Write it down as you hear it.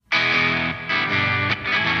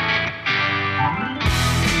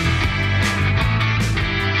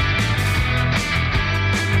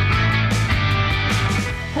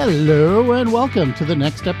Hello and welcome to the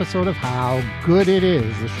next episode of How Good It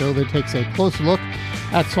Is, the show that takes a close look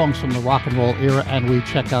at songs from the rock and roll era, and we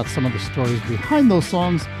check out some of the stories behind those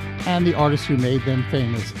songs and the artists who made them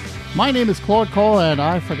famous. My name is Claude Cole, and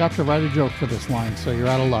I forgot to write a joke for this line, so you're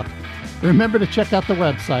out of luck. Remember to check out the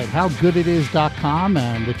website, howgooditis.com,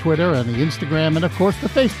 and the Twitter and the Instagram, and of course the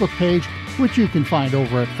Facebook page, which you can find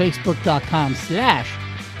over at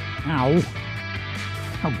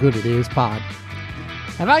facebook.com/howgooditis-pod.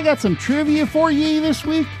 Have I got some trivia for ye this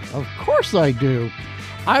week? Of course I do.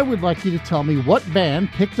 I would like you to tell me what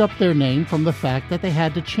band picked up their name from the fact that they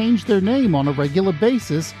had to change their name on a regular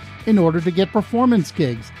basis in order to get performance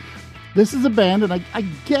gigs. This is a band, and I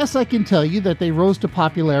guess I can tell you that they rose to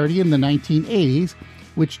popularity in the 1980s,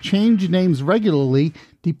 which changed names regularly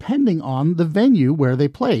depending on the venue where they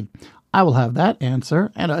played. I will have that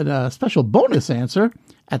answer and a special bonus answer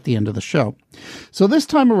at the end of the show. So this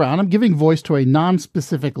time around, I'm giving voice to a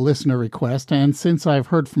non-specific listener request, and since I've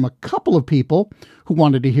heard from a couple of people who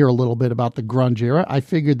wanted to hear a little bit about the grunge era, I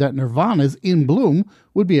figured that Nirvana's In Bloom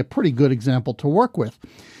would be a pretty good example to work with.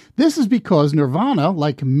 This is because Nirvana,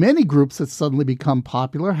 like many groups that suddenly become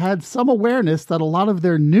popular, had some awareness that a lot of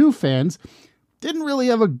their new fans didn't really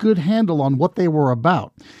have a good handle on what they were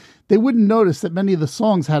about. They wouldn't notice that many of the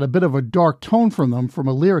songs had a bit of a dark tone from them from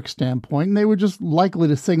a lyric standpoint, and they were just likely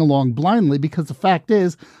to sing along blindly because the fact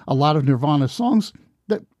is, a lot of Nirvana songs,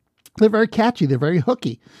 they're very catchy, they're very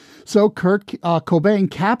hooky. So Kurt Cobain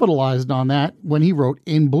capitalized on that when he wrote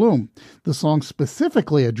In Bloom. The song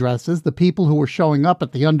specifically addresses the people who were showing up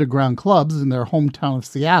at the underground clubs in their hometown of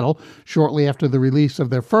Seattle shortly after the release of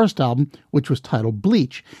their first album, which was titled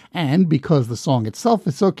Bleach. And because the song itself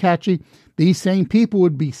is so catchy, these same people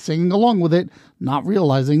would be singing along with it, not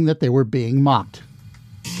realizing that they were being mocked.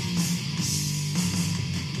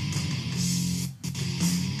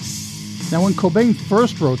 Now, when Cobain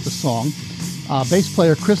first wrote the song, bass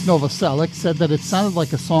player Chris Novoselic said that it sounded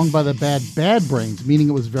like a song by the band Bad Brains, meaning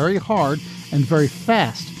it was very hard and very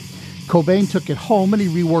fast. Cobain took it home and he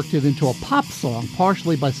reworked it into a pop song,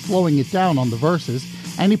 partially by slowing it down on the verses,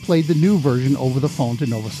 and he played the new version over the phone to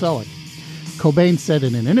Novoselic. Cobain said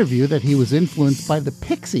in an interview that he was influenced by the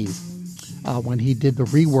Pixies when he did the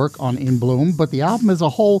rework on In Bloom, but the album as a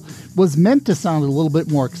whole was meant to sound a little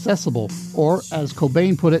bit more accessible, or, as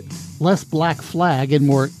Cobain put it, less Black Flag and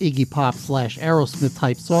more Iggy Pop/Aerosmith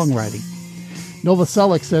type songwriting.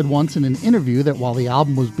 Novoselic said once in an interview that while the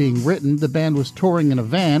album was being written, the band was touring in a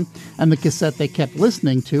van, and the cassette they kept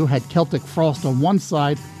listening to had Celtic Frost on one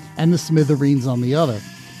side and the Smithereens on the other.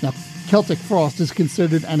 Now, Celtic Frost is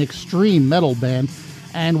considered an extreme metal band,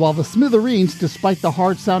 and while the Smithereens, despite the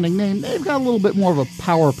hard-sounding name, they've got a little bit more of a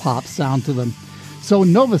power pop sound to them. So in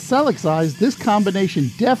Novoselic's eyes, this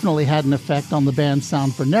combination definitely had an effect on the band's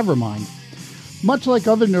sound for Nevermind. Much like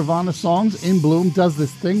other Nirvana songs, In Bloom does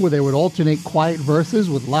this thing where they would alternate quiet verses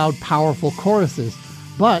with loud, powerful choruses.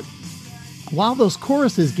 But while those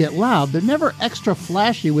choruses get loud, they're never extra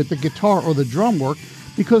flashy with the guitar or the drum work,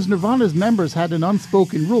 because Nirvana's members had an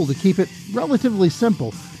unspoken rule to keep it relatively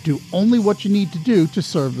simple. Do only what you need to do to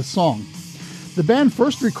serve the song. The band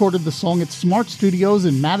first recorded the song at Smart Studios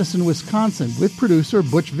in Madison, Wisconsin, with producer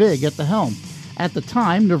Butch Vig at the helm. At the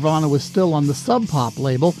time, Nirvana was still on the Sub Pop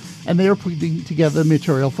label, and they were putting together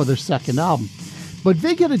material for their second album. But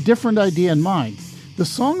Vig had a different idea in mind. The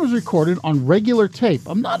song was recorded on regular tape.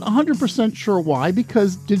 I'm not 100% sure why,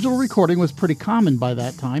 because digital recording was pretty common by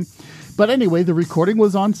that time. But anyway, the recording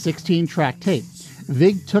was on 16-track tape.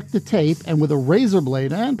 Vig took the tape and with a razor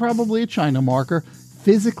blade and probably a China marker,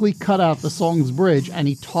 physically cut out the song's bridge and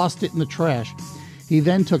he tossed it in the trash. He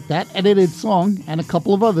then took that edited song and a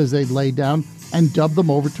couple of others they'd laid down and dubbed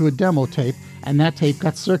them over to a demo tape, and that tape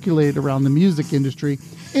got circulated around the music industry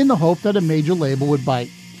in the hope that a major label would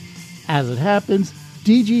bite. As it happens,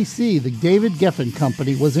 DGC, the David Geffen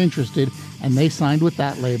Company, was interested, and they signed with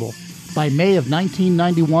that label. By May of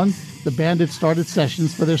 1991, the band had started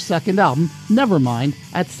sessions for their second album, Nevermind,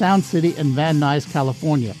 at Sound City in Van Nuys,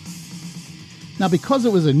 California. Now, because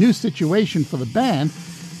it was a new situation for the band,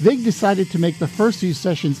 Vig decided to make the first few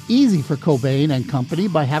sessions easy for Cobain and company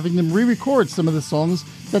by having them re-record some of the songs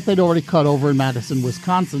that they'd already cut over in Madison,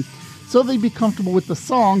 Wisconsin, so they'd be comfortable with the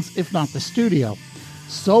songs, if not the studio.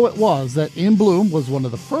 So it was that In Bloom was one of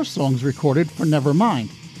the first songs recorded for Nevermind.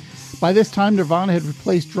 By this time, Nirvana had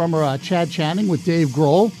replaced drummer Chad Channing with Dave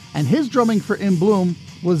Grohl, and his drumming for In Bloom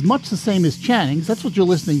was much the same as Channing's. That's what you're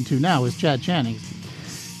listening to now, is Chad Channing's.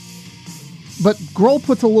 But Grohl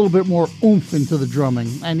puts a little bit more oomph into the drumming,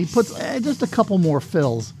 and he puts just a couple more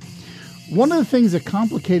fills. One of the things that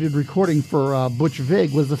complicated recording for Butch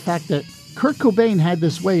Vig was the fact that Kurt Cobain had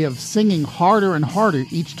this way of singing harder and harder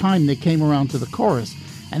each time they came around to the chorus,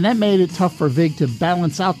 and that made it tough for Vig to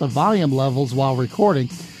balance out the volume levels while recording,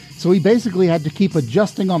 so he basically had to keep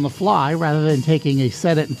adjusting on the fly rather than taking a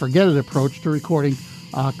set-it-and-forget-it approach to recording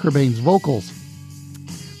Cobain's vocals.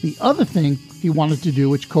 The other thing he wanted to do,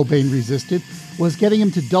 which Cobain resisted, was getting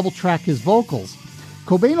him to double-track his vocals.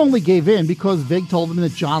 Cobain only gave in because Vig told him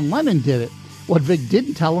that John Lennon did it. What Vig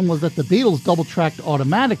didn't tell him was that the Beatles double-tracked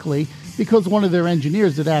automatically because one of their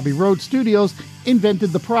engineers at Abbey Road Studios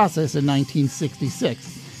invented the process in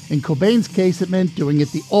 1966. In Cobain's case, it meant doing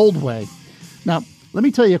it the old way. Now, let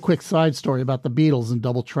me tell you a quick side story about the Beatles and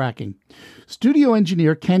double tracking. Studio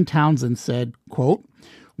engineer Ken Townsend said, quote,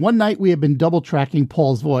 "One night we had been double tracking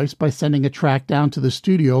Paul's voice by sending a track down to the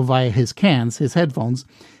studio via his cans, his headphones,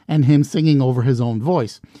 and him singing over his own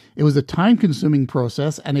voice. It was a time-consuming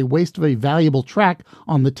process and a waste of a valuable track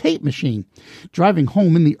on the tape machine. Driving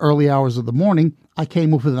home in the early hours of the morning, I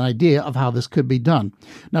came up with an idea of how this could be done."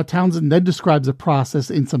 Now, Townsend then describes the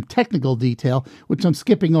process in some technical detail, which I'm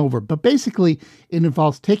skipping over, but basically it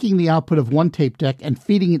involves taking the output of one tape deck and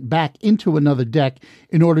feeding it back into another deck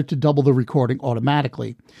in order to double the recording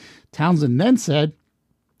automatically. Townsend then said,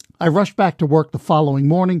 "I rushed back to work the following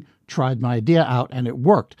morning, tried my idea out, and it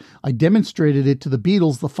worked. I demonstrated it to the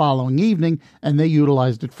Beatles the following evening, and they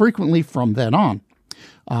utilized it frequently from then on."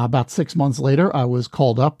 About 6 months later, I was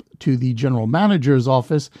called up to the general manager's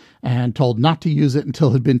office and told not to use it until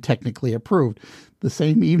it had been technically approved. The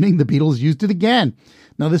same evening, the Beatles used it again.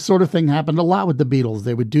 Now, this sort of thing happened a lot with the Beatles.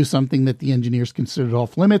 They would do something that the engineers considered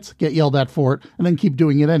off limits, get yelled at for it, and then keep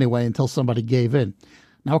doing it anyway until somebody gave in.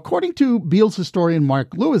 Now, according to Beatles historian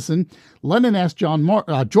Mark Lewison, Lennon asked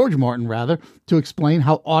George Martin to explain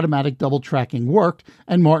how automatic double tracking worked,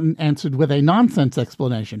 and Martin answered with a nonsense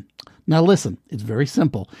explanation. Now listen, it's very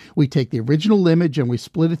simple. We take the original image and we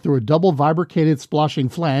split it through a double vibrated splashing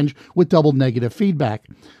flange with double negative feedback.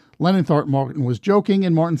 Lennon thought Martin was joking,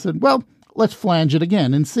 and Martin said, "Well, let's flange it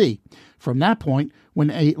again and see." From that point,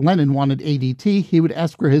 when Lennon wanted ADT, he would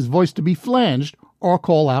ask for his voice to be flanged or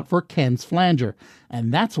call out for Ken's flanger.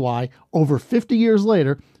 And that's why, over 50 years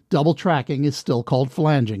later, double tracking is still called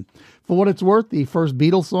flanging. For what it's worth, the first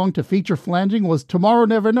Beatles song to feature flanging was Tomorrow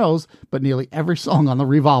Never Knows, but nearly every song on the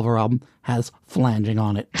Revolver album has flanging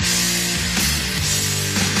on it.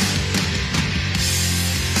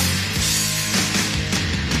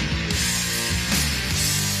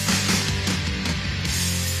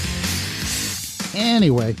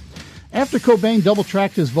 Anyway, after Cobain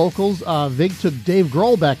double-tracked his vocals, Vig took Dave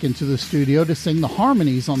Grohl back into the studio to sing the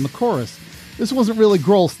harmonies on the chorus. This wasn't really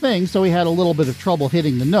Grohl's thing, so he had a little bit of trouble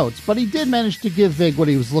hitting the notes, but he did manage to give Vig what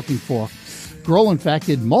he was looking for. Grohl, in fact,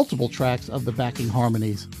 did multiple tracks of the backing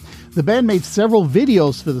harmonies. The band made several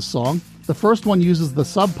videos for the song. The first one uses the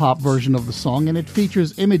Sub Pop version of the song, and it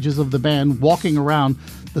features images of the band walking around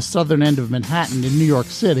the southern end of Manhattan in New York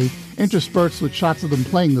City, interspersed with shots of them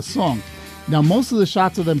playing the song. Now, most of the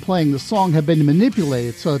shots of them playing the song have been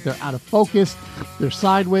manipulated so that they're out of focus, they're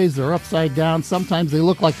sideways, they're upside down, sometimes they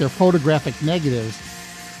look like they're photographic negatives.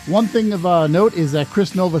 One thing of note is that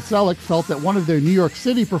Chris Novoselic felt that one of their New York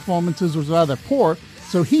City performances was rather poor,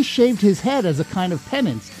 so he shaved his head as a kind of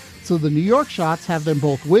penance. So the New York shots have them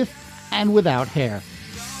both with and without hair.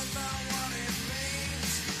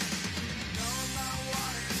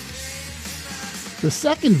 The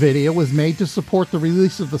second video was made to support the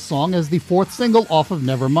release of the song as the fourth single off of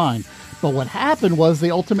Nevermind. But what happened was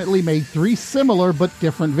they ultimately made 3 similar but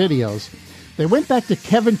different videos. They went back to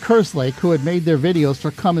Kevin Kerslake, who had made their videos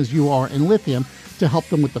for Come As You Are and Lithium, to help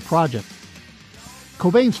them with the project.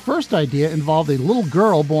 Cobain's first idea involved a little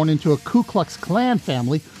girl born into a Ku Klux Klan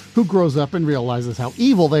family who grows up and realizes how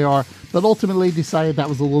evil they are, but ultimately decided that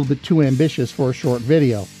was a little bit too ambitious for a short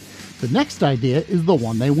video. The next idea is the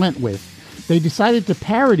one they went with. They decided to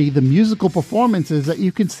parody the musical performances that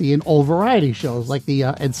you can see in old variety shows like the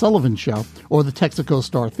Ed Sullivan Show or the Texaco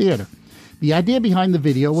Star Theater. The idea behind the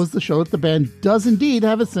video was to show that the band does indeed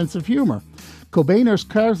have a sense of humor. Cobain asked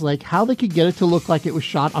Kerslake how they could get it to look like it was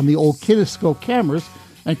shot on the old kinescope cameras,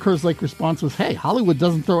 and Kerslake's response was, "Hey, Hollywood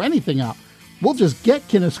doesn't throw anything out. We'll just get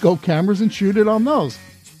kinescope cameras and shoot it on those."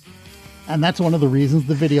 And that's one of the reasons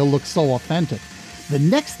the video looks so authentic. The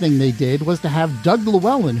next thing they did was to have Doug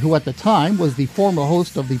Llewellyn, who at the time was the former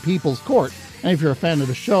host of the People's Court. And if you're a fan of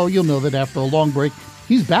the show, you'll know that after a long break,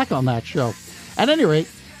 he's back on that show. At any rate,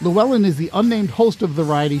 Llewellyn is the unnamed host of the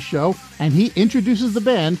variety show, and he introduces the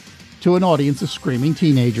band to an audience of screaming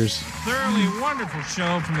teenagers. Thoroughly wonderful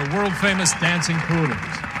show from the world-famous Dancing Poodles.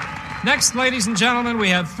 Next, ladies and gentlemen, we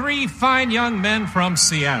have 3 fine young men from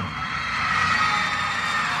Seattle.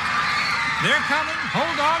 They're coming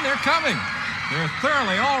Hold on, they're coming. They're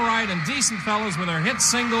thoroughly all right and decent fellows with their hit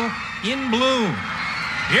single, In Bloom.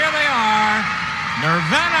 Here they are,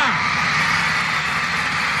 Nirvana.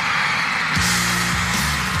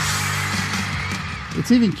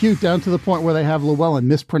 It's even cute down to the point where they have Llewellyn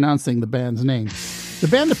mispronouncing the band's name. The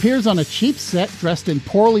band appears on a cheap set dressed in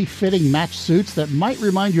poorly fitting match suits that might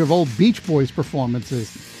remind you of old Beach Boys performances.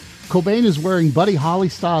 Cobain is wearing Buddy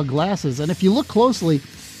Holly-style glasses, and if you look closely,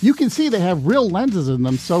 you can see they have real lenses in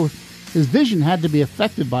them, so his vision had to be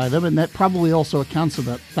affected by them, and that probably also accounts for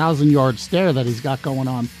that 1,000-yard stare that he's got going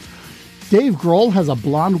on. Dave Grohl has a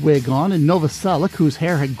blonde wig on, and Novoselic, whose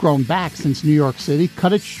hair had grown back since New York City,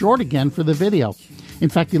 cut it short again for the video. In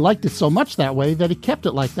fact, he liked it so much that way that he kept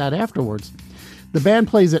it like that afterwards. The band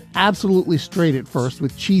plays it absolutely straight at first,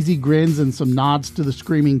 with cheesy grins and some nods to the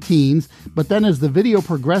screaming teens, but then as the video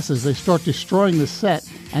progresses, they start destroying the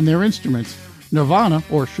set and their instruments. Nirvana,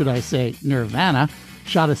 or should I say Nirvana,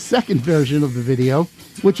 shot a second version of the video,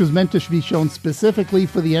 which was meant to be shown specifically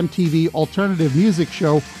for the MTV alternative music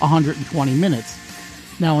show 120 Minutes.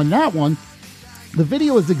 Now in that one, the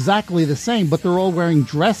video is exactly the same, but they're all wearing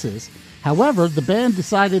dresses. However, the band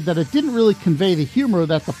decided that it didn't really convey the humor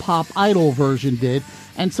that the Pop Idol version did,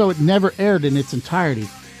 and so it never aired in its entirety.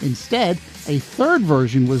 Instead, a third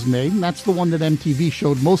version was made, and that's the one that MTV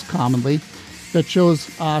showed most commonly, that shows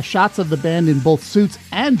shots of the band in both suits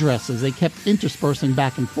and dresses. They kept interspersing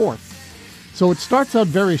back and forth. So it starts out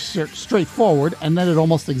very straightforward, and then at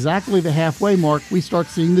almost exactly the halfway mark, we start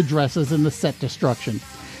seeing the dresses and the set destruction.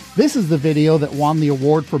 This is the video that won the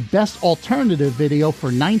award for Best Alternative Video for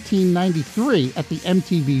 1993 at the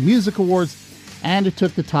MTV Music Awards, and it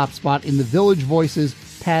took the top spot in the Village Voice's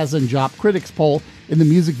Paz and Jop Critics poll in the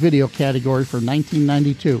music video category for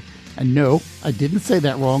 1992. And no, I didn't say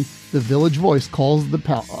that wrong. The Village Voice calls the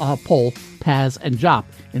poll Paz and Jop,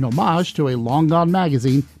 in homage to a long-gone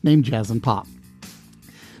magazine named Jazz and Pop.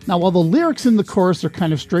 Now, while the lyrics in the chorus are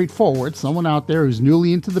kind of straightforward, someone out there who's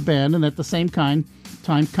newly into the band and at the same time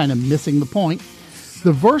kind of missing the point,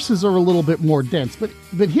 the verses are a little bit more dense.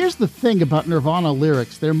 But here's the thing about Nirvana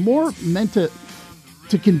lyrics. They're more meant to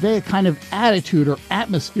convey a kind of attitude or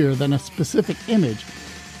atmosphere than a specific image.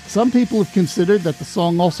 Some people have considered that the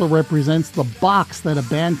song also represents the box that a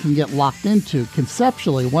band can get locked into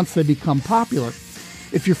conceptually once they become popular.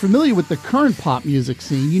 If you're familiar with the current pop music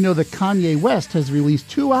scene, you know that Kanye West has released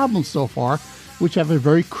 2 albums so far, which have a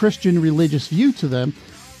very Christian religious view to them,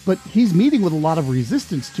 but he's meeting with a lot of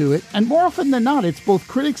resistance to it, and more often than not, it's both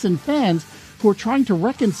critics and fans who are trying to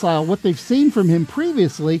reconcile what they've seen from him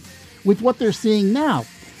previously with what they're seeing now.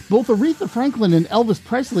 Both Aretha Franklin and Elvis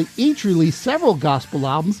Presley each released several gospel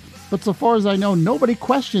albums, but so far as I know, nobody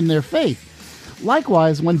questioned their faith.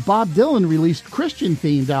 Likewise, when Bob Dylan released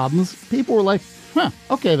Christian-themed albums, people were like,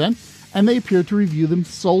 okay then, and they appeared to review them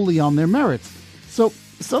solely on their merits. So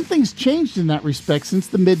something's changed in that respect since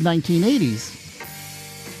the mid-1980s.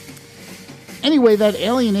 Anyway, that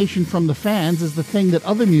alienation from the fans is the thing that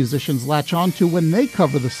other musicians latch onto when they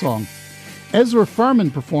cover the song. Ezra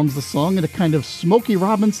Furman performs the song in a kind of Smokey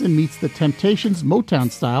Robinson meets the Temptations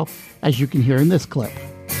Motown style, as you can hear in this clip.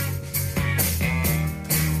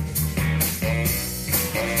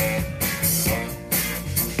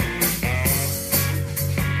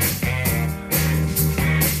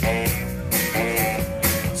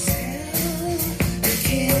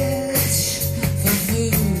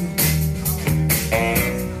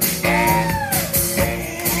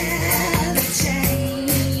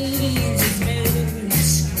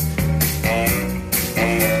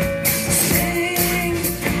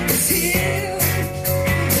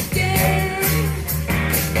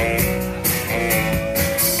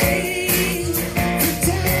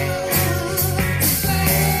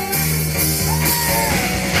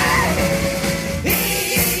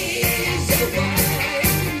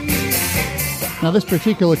 Now, this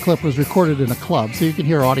particular clip was recorded in a club, so you can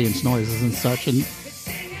hear audience noises and such, and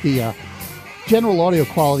the general audio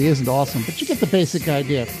quality isn't awesome, but you get the basic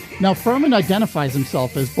idea. Now, Furman identifies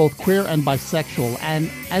himself as both queer and bisexual, and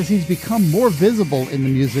as he's become more visible in the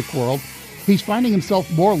music world, he's finding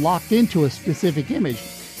himself more locked into a specific image.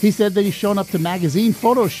 He said that he's shown up to magazine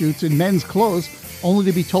photo shoots in men's clothes, only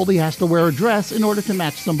to be told he has to wear a dress in order to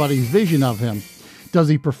match somebody's vision of him. Does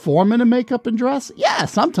he perform in a makeup and dress? Yeah,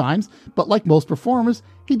 sometimes, but like most performers,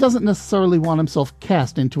 he doesn't necessarily want himself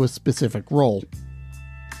cast into a specific role.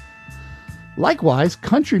 Likewise,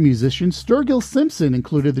 country musician Sturgill Simpson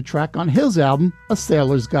included the track on his album, A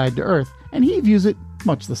Sailor's Guide to Earth, and he views it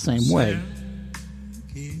much the same way.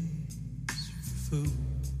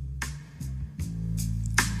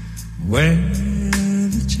 Where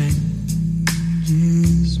the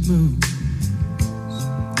changes move,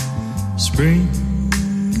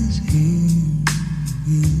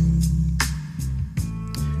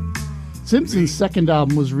 Simpson's second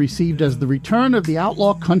album was received as the return of the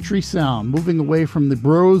outlaw country sound, moving away from the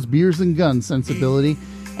bros, beers, and guns sensibility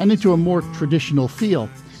and into a more traditional feel.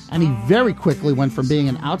 And he very quickly went from being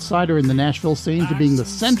an outsider in the Nashville scene to being the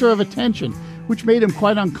center of attention, which made him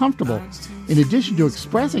quite uncomfortable. In addition to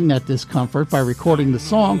expressing that discomfort by recording the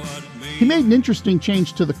song, he made an interesting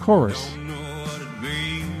change to the chorus.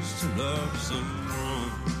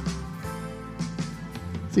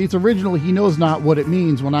 See, it's originally "He knows not what it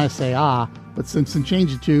means when I say ah," but Simpson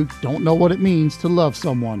changed it to "Don't know what it means to love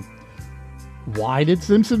someone." Why did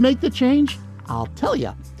Simpson make the change? I'll tell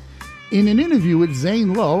ya. In an interview with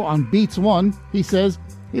Zane Lowe on Beats One, he says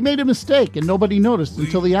he made a mistake and nobody noticed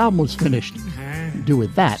until the album was finished. Do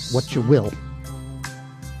with that what you will.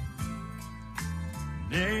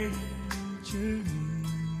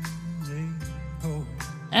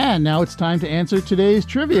 And now it's time to answer today's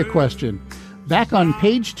trivia question. Back on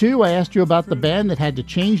page 2, I asked you about the band that had to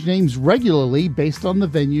change names regularly based on the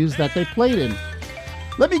venues that they played in.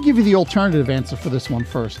 Let me give you the alternative answer for this one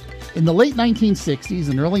first. In the late 1960s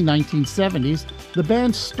and early 1970s, the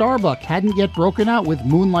band Starbuck hadn't yet broken out with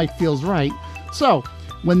Moonlight Feels Right, so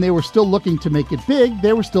when they were still looking to make it big,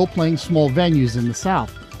 they were still playing small venues in the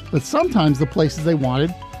South. But sometimes the places they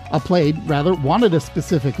wanted a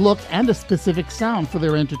specific look and a specific sound for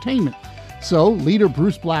their entertainment. So, leader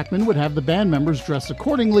Bruce Blackman would have the band members dress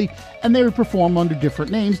accordingly, and they would perform under different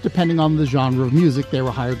names depending on the genre of music they were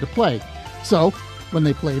hired to play. So, when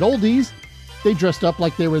they played oldies, they dressed up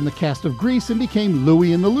like they were in the cast of Grease and became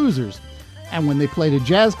Louie and the Losers. And when they played a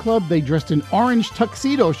jazz club, they dressed in orange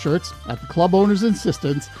tuxedo shirts at the club owner's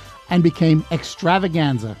insistence and became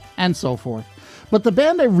Extravaganza, and so forth. But the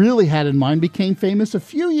band I really had in mind became famous a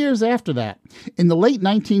few years after that. In the late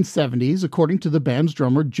 1970s, according to the band's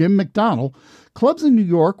drummer Jim McDonnell, clubs in New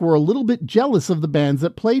York were a little bit jealous of the bands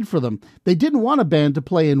that played for them. They didn't want a band to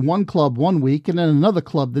play in one club one week and in another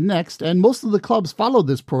club the next, and most of the clubs followed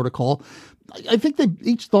this protocol. I think they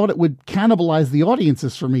each thought it would cannibalize the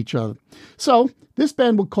audiences from each other. So, this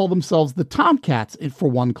band would call themselves the Tomcats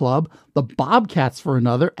for one club, the Bobcats for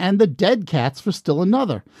another, and the Dead Cats for still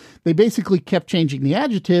another. They basically kept changing the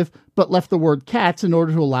adjective, but left the word cats in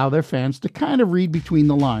order to allow their fans to kind of read between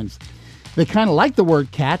the lines. They kind of liked the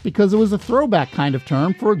word cat because it was a throwback kind of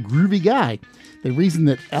term for a groovy guy. They reasoned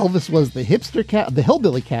that Elvis was the hipster cat, the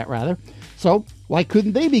hillbilly cat rather, so why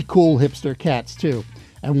couldn't they be cool hipster cats too?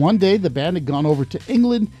 And one day the band had gone over to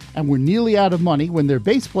England and were nearly out of money when their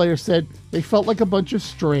bass player said they felt like a bunch of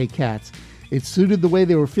stray cats. It suited the way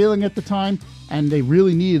they were feeling at the time, and they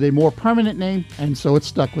really needed a more permanent name, and so it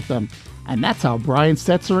stuck with them. And that's how Brian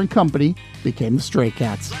Setzer and company became the Stray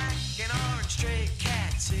Cats.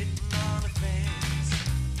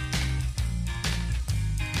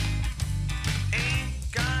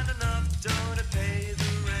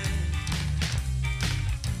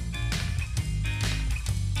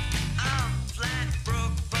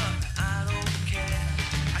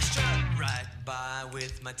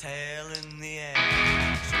 Tail in the air.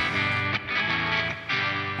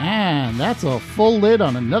 And that's a full lid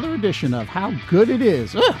on another edition of How Good It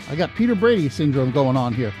Is. I got Peter Brady syndrome going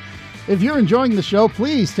on here. If you're enjoying the show,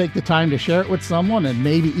 please take the time to share it with someone and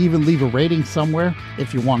maybe even leave a rating somewhere.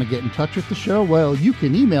 If you want to get in touch with the show, well, you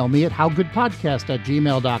can email me at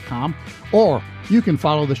howgoodpodcast@gmail.com, or you can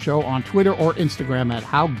follow the show on Twitter or Instagram at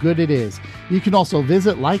How Good It Is. You can also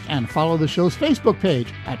visit, like, and follow the show's Facebook page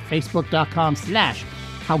at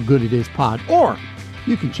facebook.com/HowGoodItIsPod, or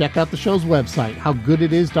you can check out the show's website,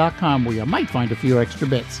 howgooditis.com, where you might find a few extra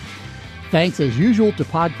bits. Thanks, as usual, to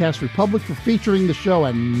Podcast Republic for featuring the show,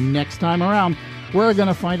 and next time around, we're going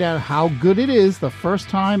to find out how good it is the first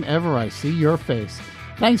time ever I see your face.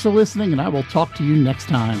 Thanks for listening, and I will talk to you next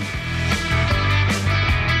time.